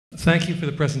Thank you for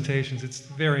the presentations. It's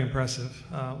very impressive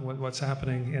what's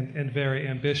happening and very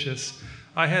ambitious.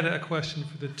 I had a question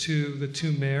for the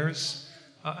two mayors.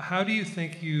 How do you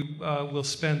think you will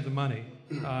spend the money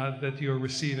that you're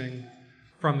receiving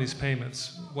from these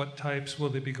payments? What types will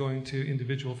they be going to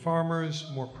individual farmers,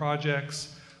 more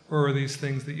projects, or are these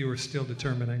things that you are still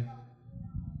determining?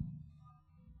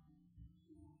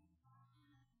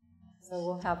 So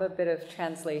we'll have a bit of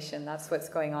translation. That's what's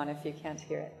going on if you can't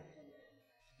hear it.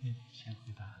 先回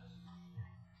答。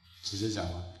直接讲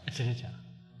吗？直接讲。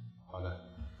好的。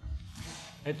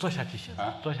哎，坐下就行。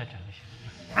坐下讲就行。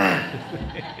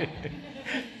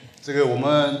这个我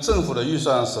们政府的预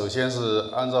算，首先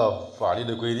是按照法律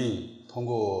的规定，通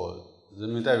过人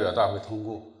民代表大会通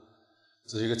过，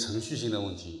这是一个程序性的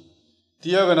问题。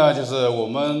第二个呢，就是我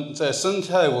们在生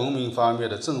态文明方面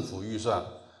的政府预算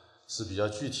是比较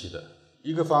具体的。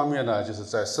一个方面呢，就是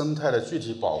在生态的具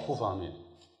体保护方面。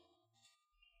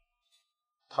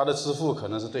它的支付可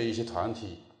能是对一些团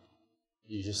体、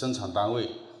一些生产单位。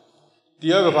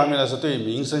第二个方面呢，是对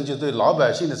民生，就对老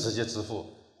百姓的直接支付。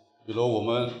比如我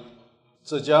们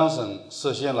浙江省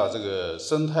设限了这个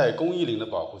生态公益林的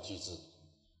保护机制，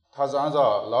它是按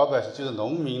照老百姓，就是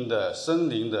农民的森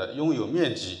林的拥有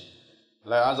面积，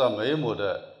来按照每亩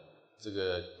的这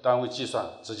个单位计算，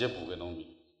直接补给农民。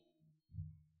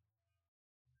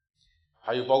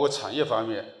还有包括产业方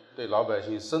面，对老百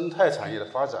姓生态产业的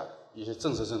发展。一些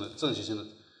政策性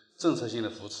的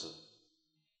扶持。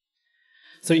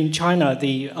So in China,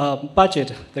 the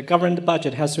government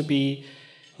budget has to be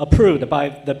approved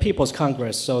by the People's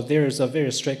Congress. So there is a very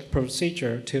strict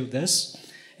procedure to this.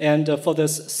 And for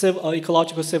this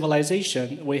ecological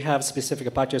civilization, we have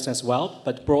specific budgets as well.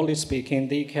 But broadly speaking,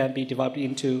 they can be divided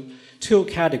into two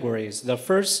categories. The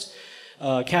first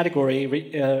category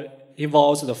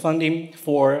involves the funding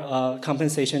for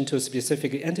compensation to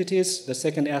specific entities. The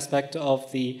second aspect of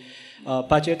the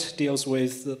budget deals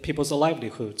with people's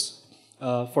livelihoods.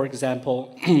 For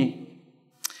example,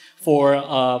 for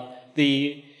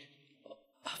the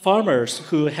farmers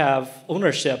who have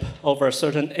ownership over a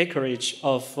certain acreage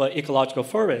of ecological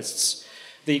forests,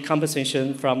 the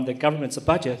compensation from the government's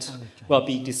budget will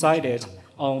be decided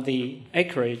on the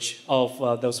acreage of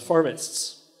those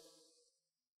forests.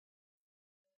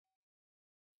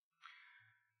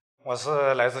 我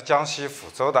是来自江西抚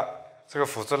州的。这个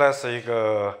抚州呢是一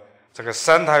个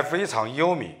生态非常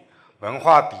优美、文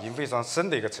化底蕴非常深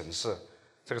的一个城市。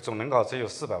这个总人口只有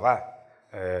400万，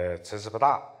城市不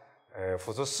大。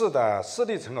抚州市的市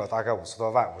地人口大概50多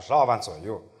万，52万左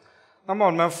右。那么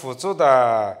我们抚州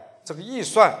的这个预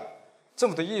算，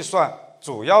政府的预算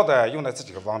主要的用在这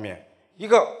几个方面，一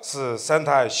个是生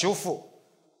态修复。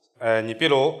你比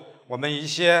如我们一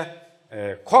些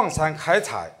矿山开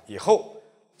采以后。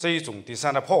这一种对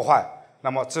生态破坏，那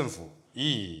么政府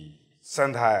以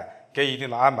生态给一定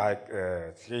的安排，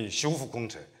给予修复工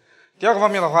程。第二个方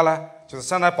面的话呢，就是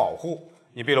生态保护。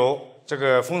你比如这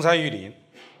个封山育林，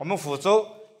我们抚州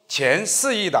前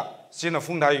4亿的新的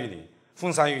封山育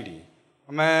林，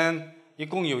我们一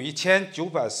共有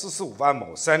1945万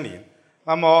亩山林。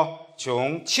那么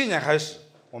从去年开始，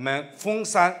我们封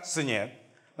山10年，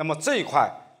那么这一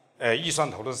块预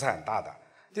算投入是很大的。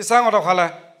第三个的话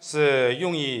呢，是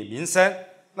用于民生，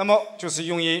那么就是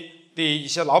用于对一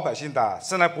些老百姓的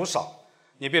生态补少。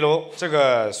你比如这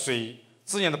个水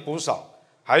资源的补少，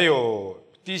还有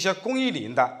对一些公益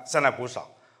林的生态补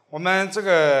少。我们这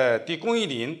个对公益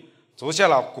林除下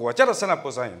了国家的生态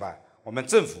补少以外，我们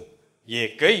政府也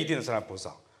给予一定的生态补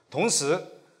少。同时，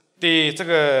对这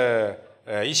个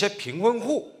一些贫困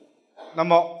户，那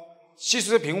么吸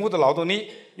收贫困户的劳动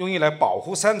力用于来保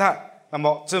护生态。那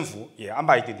么政府也安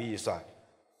排一定的预算，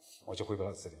我就汇报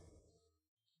到这里。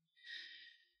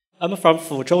I'm from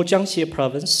Fuzhou, Jiangxi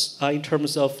province. In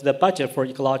terms of the budget for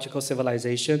ecological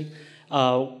civilization,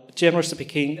 generally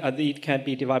speaking, it can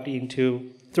be divided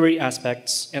into 3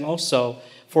 aspects. And also,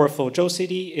 for Fuzhou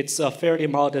city, it's a fairly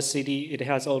modest city. It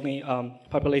has only a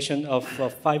population of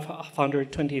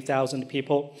 520,000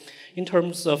 people. In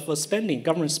terms of spending,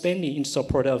 government spending in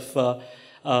support of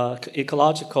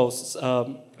ecological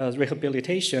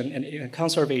rehabilitation and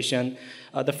conservation,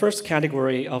 the first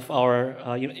category of our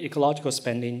ecological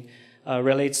spending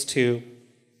relates to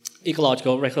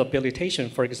ecological rehabilitation.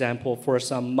 For example, for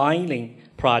some mining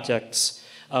projects,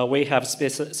 we have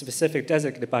specific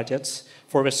designated budgets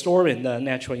for restoring the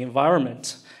natural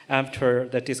environment after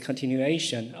the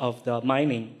discontinuation of the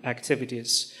mining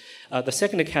activities. The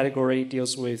second category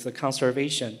deals with the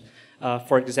conservation.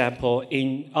 For example,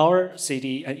 in our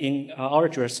city and in our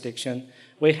jurisdiction,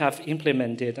 we have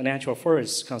implemented a natural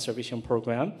forest conservation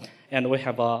program, and we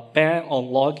have a ban on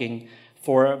logging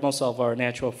for most of our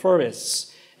natural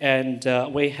forests. And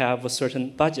we have a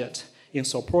certain budget in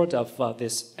support of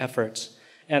this effort.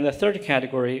 And the third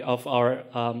category of our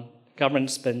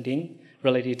government spending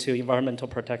related to environmental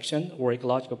protection or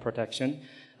ecological protection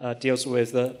deals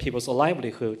with the people's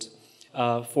livelihood.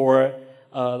 For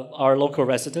our local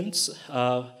residents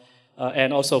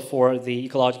and also for the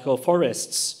ecological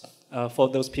forests, for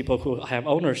those people who have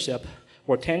ownership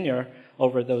or tenure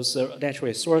over those natural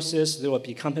resources, they will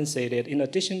be compensated in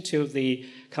addition to the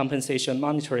compensation,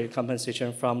 monetary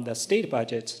compensation from the state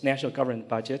budget, national government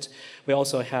budget. We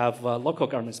also have local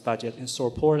government's budget in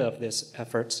support of this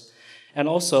effort. And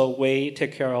also we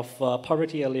take care of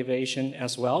poverty alleviation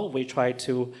as well. We try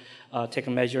to take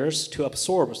measures to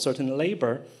absorb certain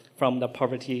labor from the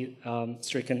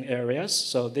poverty-stricken areas.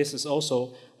 So this is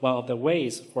also one of the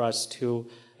ways for us to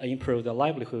improve the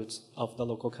livelihoods of the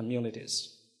local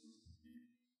communities.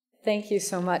 Thank you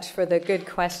so much for the good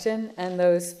question and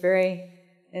those very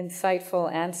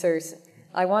insightful answers.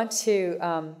 I want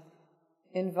to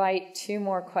invite two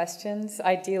more questions,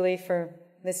 ideally for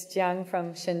Ms. Zhang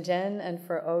from Shenzhen and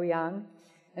for Ouyang.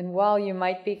 And while you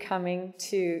might be coming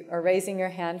to or raising your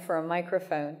hand for a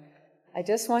microphone, I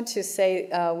just want to say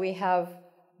we have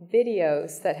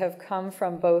videos that have come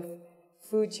from both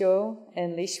Fuzhou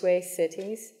and Lishui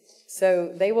cities.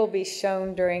 So they will be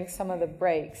shown during some of the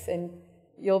breaks, and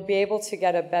you'll be able to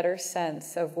get a better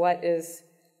sense of what is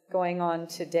going on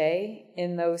today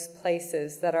in those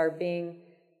places that are being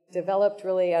developed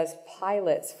really as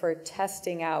pilots for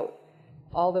testing out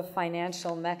all the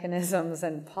financial mechanisms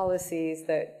and policies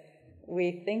that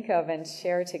we think of and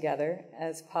share together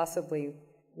as possibly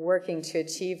working to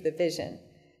achieve the vision.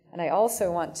 And I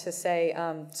also want to say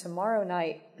tomorrow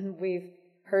night, we've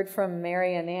heard from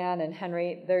Mary and Ann and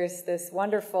Henry, there's this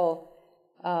wonderful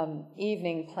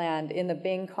evening planned in the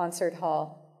Bing Concert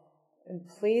Hall. And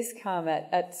please come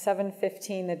at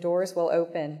 7:15, the doors will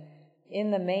open.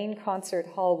 In the main concert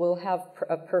hall, we'll have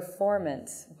a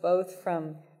performance, both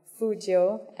from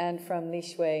Fuzhou and from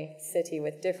Lishui City,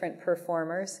 with different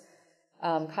performers,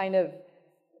 kind of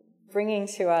bringing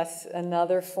to us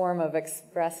another form of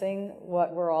expressing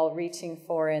what we're all reaching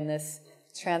for in this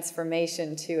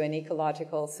transformation to an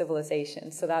ecological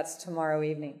civilization. So that's tomorrow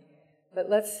evening. But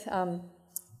let's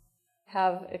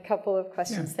have a couple of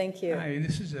questions. Yeah. Thank you. Hi,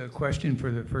 this is a question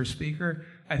for the first speaker.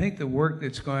 I think the work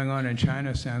that's going on in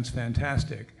China sounds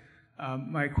fantastic.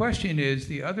 My question is,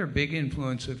 the other big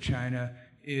influence of China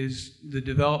is the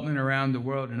development around the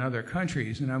world in other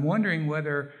countries. And I'm wondering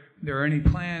whether there are any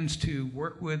plans to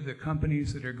work with the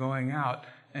companies that are going out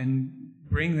and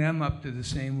bring them up to the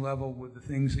same level with the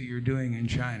things that you're doing in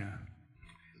China.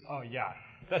 Oh, yeah,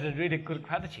 that's a really good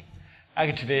question.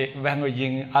 Actually, when we're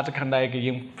in other countries, like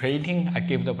in printing, I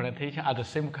give the presentation at the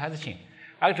same question.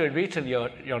 Actually, recently,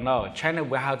 you know, China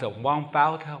will have the One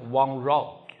Belt, One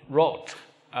Road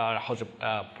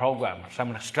program,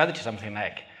 some strategy, something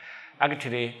like.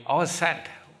 Actually, our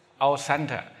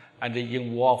center and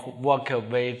involve work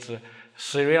with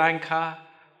Sri Lanka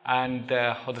and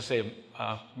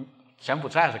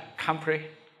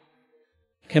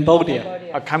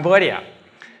Cambodia,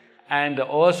 and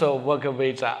also work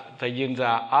with in the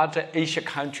other Asian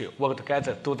country, work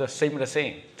together, do the same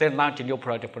thing. They launch a new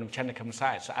project from China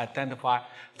side, so identify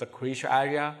the crucial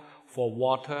area for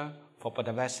water, for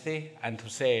biodiversity, and to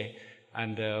say,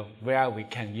 and where we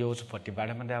can use for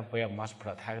development, where we must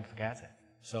protect together.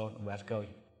 So let's go.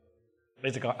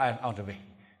 Basically, I'm on the way.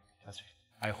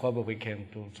 I hope we can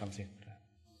do something.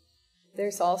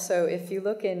 There's also, if you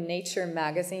look in Nature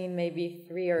magazine, maybe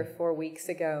 3 or 4 weeks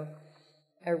ago,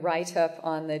 a write-up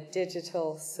on the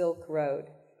Digital Silk Road,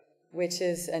 which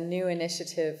is a new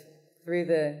initiative through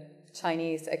the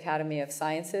Chinese Academy of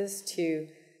Sciences to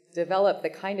develop the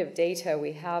kind of data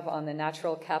we have on the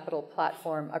Natural Capital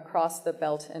Platform across the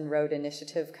Belt and Road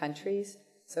Initiative countries,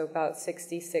 so about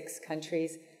 66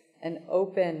 countries, an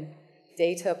open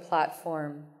data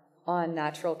platform on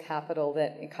natural capital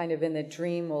that kind of in the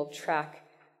dream will track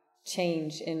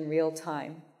change in real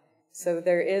time. So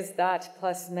there is that,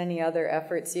 plus many other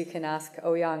efforts you can ask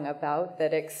Ouyang about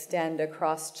that extend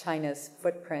across China's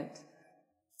footprint.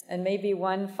 And maybe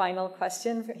one final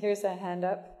question. Here's a hand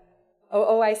up.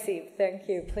 Oh, I see. Thank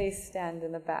you. Please stand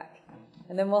in the back.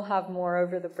 And then we'll have more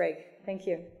over the break. Thank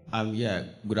you.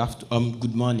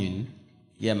 Good morning.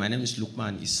 Yeah, my name is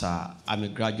Lukman Issa. I'm a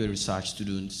graduate research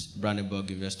student, Brandenburg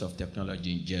University of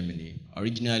Technology in Germany.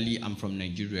 Originally, I'm from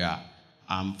Nigeria.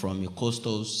 I'm from a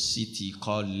coastal city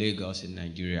called Lagos in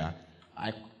Nigeria.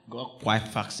 I got quite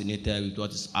fascinated with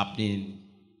what is happening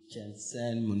in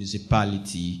Shenzhen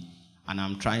Municipality, and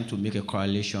I'm trying to make a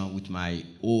correlation with my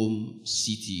home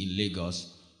city in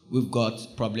Lagos, we've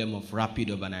got problem of rapid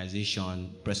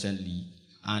urbanization presently,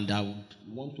 and I would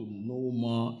want to know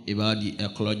more about the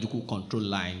ecological control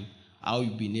line, how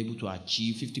you've been able to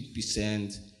achieve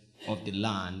 50% of the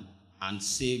land and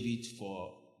save it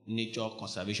for nature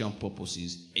conservation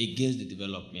purposes against the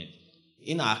development.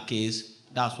 In our case,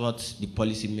 that's what the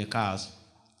policymakers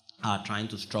are trying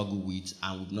to struggle with,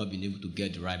 and we've not been able to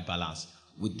get the right balance.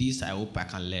 With this, I hope I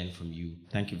can learn from you.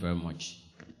 Thank you very much.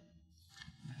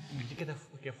 He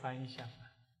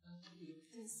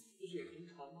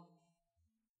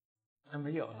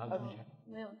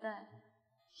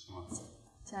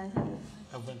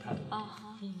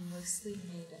mostly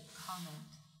made a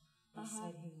comment. He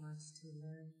said he wants to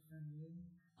learn from you.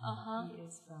 He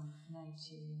is from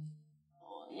Nigeria.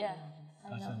 Yeah, I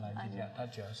know. 他是来这家，他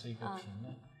主要是一个评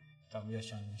论，咱们要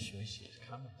向你们学习，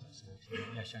他们这是个评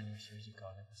论，要向你们学习搞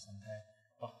那个生态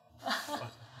保护。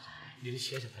你得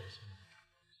谢谢他的声音。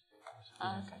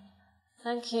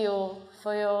Thank you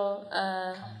for your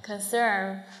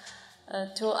concern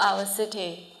to our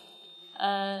city.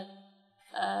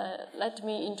 Let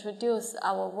me introduce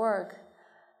our work,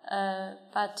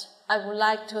 but I would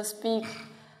like to speak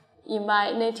in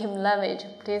my native language.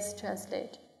 Please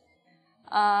translate.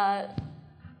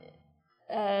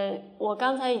 我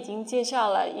刚才已经介绍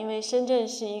了，因为深圳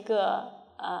是一个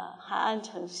海岸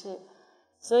城市，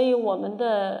所以我们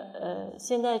的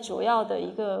现在主要的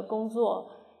一个工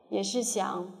作也是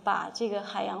想把这个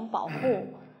海洋保护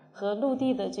和陆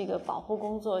地的这个保护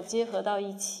工作结合到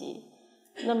一起。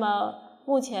那么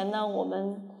目前呢，我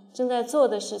们正在做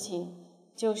的事情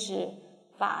就是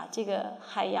把这个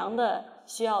海洋的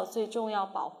需要最重要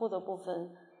保护的部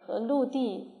分和陆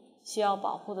地需要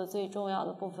保护的最重要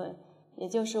的部分，也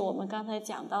就是我们刚才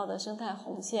讲到的生态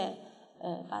红线，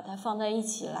把它放在一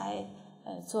起来，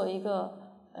做一个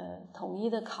统一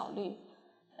的考虑，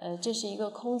这是一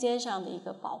个空间上的一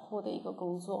个保护的一个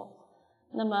工作。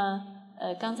那么，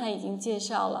刚才已经介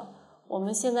绍了，我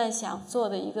们现在想做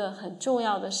的一个很重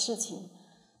要的事情，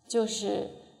就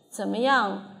是怎么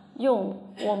样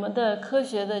用我们的科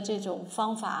学的这种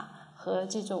方法和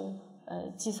这种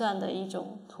计算的一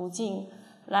种途径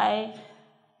来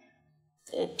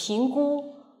评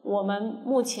估我们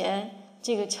目前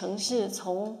这个城市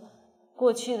从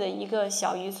过去的一个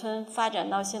小渔村发展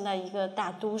到现在一个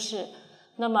大都市，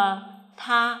那么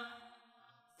它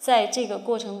在这个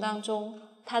过程当中，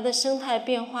它的生态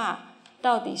变化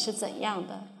到底是怎样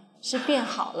的？是变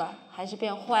好了还是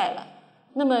变坏了？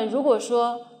那么如果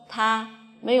说它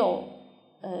没有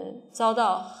遭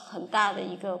到很大的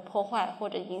一个破坏或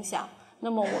者影响，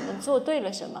那么我们做对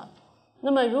了什么？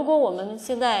那么如果我们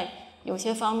现在有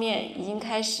些方面已经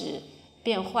开始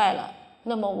变坏了，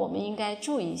那么我们应该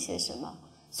注意些什么？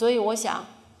所以我想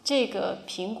这个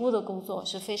评估的工作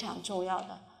是非常重要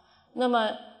的。那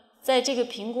么在这个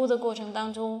评估的过程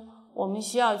当中，我们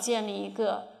需要建立一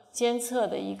个监测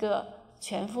的一个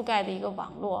全覆盖的一个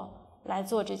网络来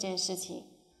做这件事情。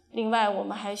另外我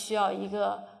们还需要一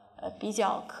个比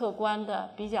较客观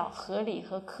的、比较合理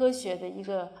和科学的一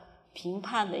个评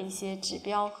判的一些指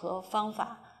标和方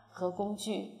法和工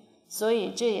具。所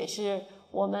以这也是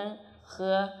我们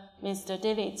和 Mr.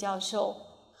 Daly 教授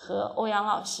和欧阳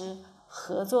老师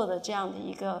合作的这样的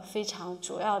一个非常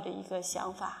主要的一个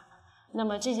想法。那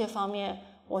么这些方面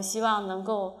我希望能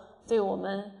够对我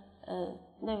们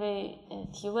那位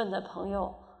提问的朋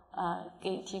友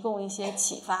给提供一些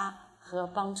启发和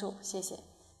帮助。谢谢。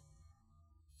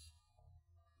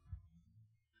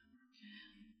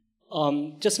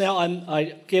Just now,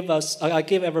 I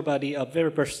give everybody a very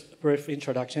brief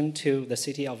introduction to the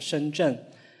city of Shenzhen.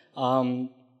 Now,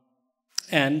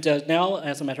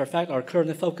 as a matter of fact, our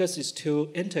current focus is to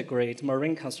integrate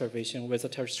marine conservation with the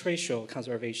terrestrial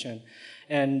conservation.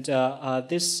 And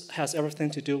this has everything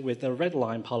to do with the red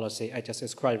line policy I just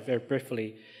described very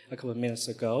briefly a couple of minutes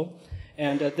ago.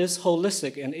 And this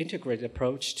holistic and integrated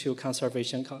approach to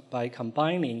conservation by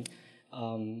combining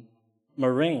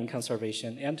marine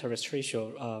conservation and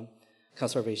terrestrial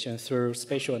conservation through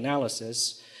spatial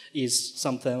analysis is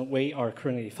something we are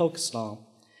currently focused on.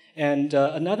 And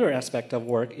another aspect of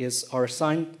work is our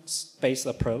science-based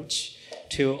approach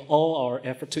to all our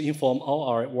effort to inform all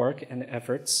our work and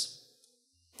efforts.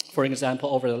 For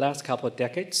example, over the last couple of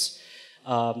decades,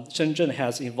 Shenzhen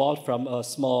has evolved from a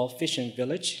small fishing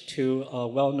village to a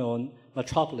well-known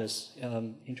metropolis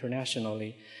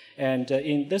internationally. And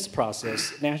in this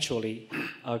process, naturally,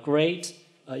 great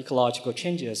ecological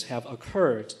changes have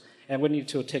occurred, and we need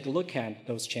to take a look at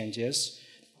those changes.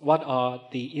 What are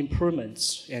the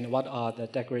improvements and what are the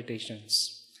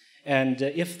degradations? And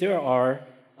if there are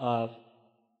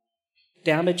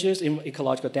damages,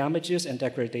 ecological damages and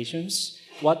degradations,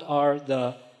 what are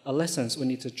the lessons we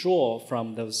need to draw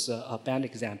from those bad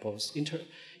examples.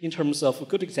 In terms of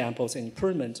good examples and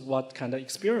improvement, what kind of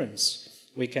experience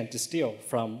we can distill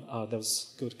from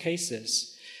those good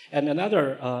cases. And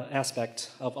another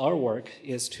aspect of our work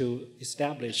is to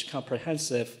establish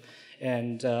comprehensive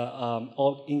and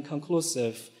all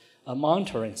inconclusive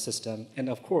monitoring system. And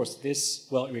of course, this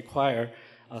will require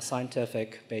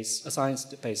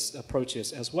science-based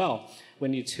approaches as well. We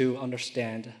need to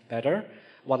understand better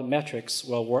what metrics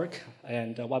will work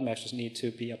and what metrics need to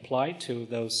be applied to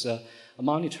those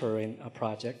monitoring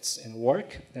projects and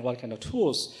work, and what kind of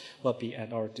tools will be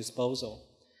at our disposal.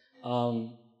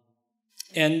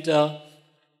 Then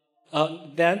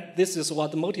this is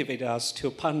what motivated us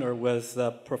to partner with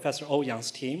Professor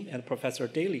Ouyang's team and Professor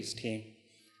Daly's team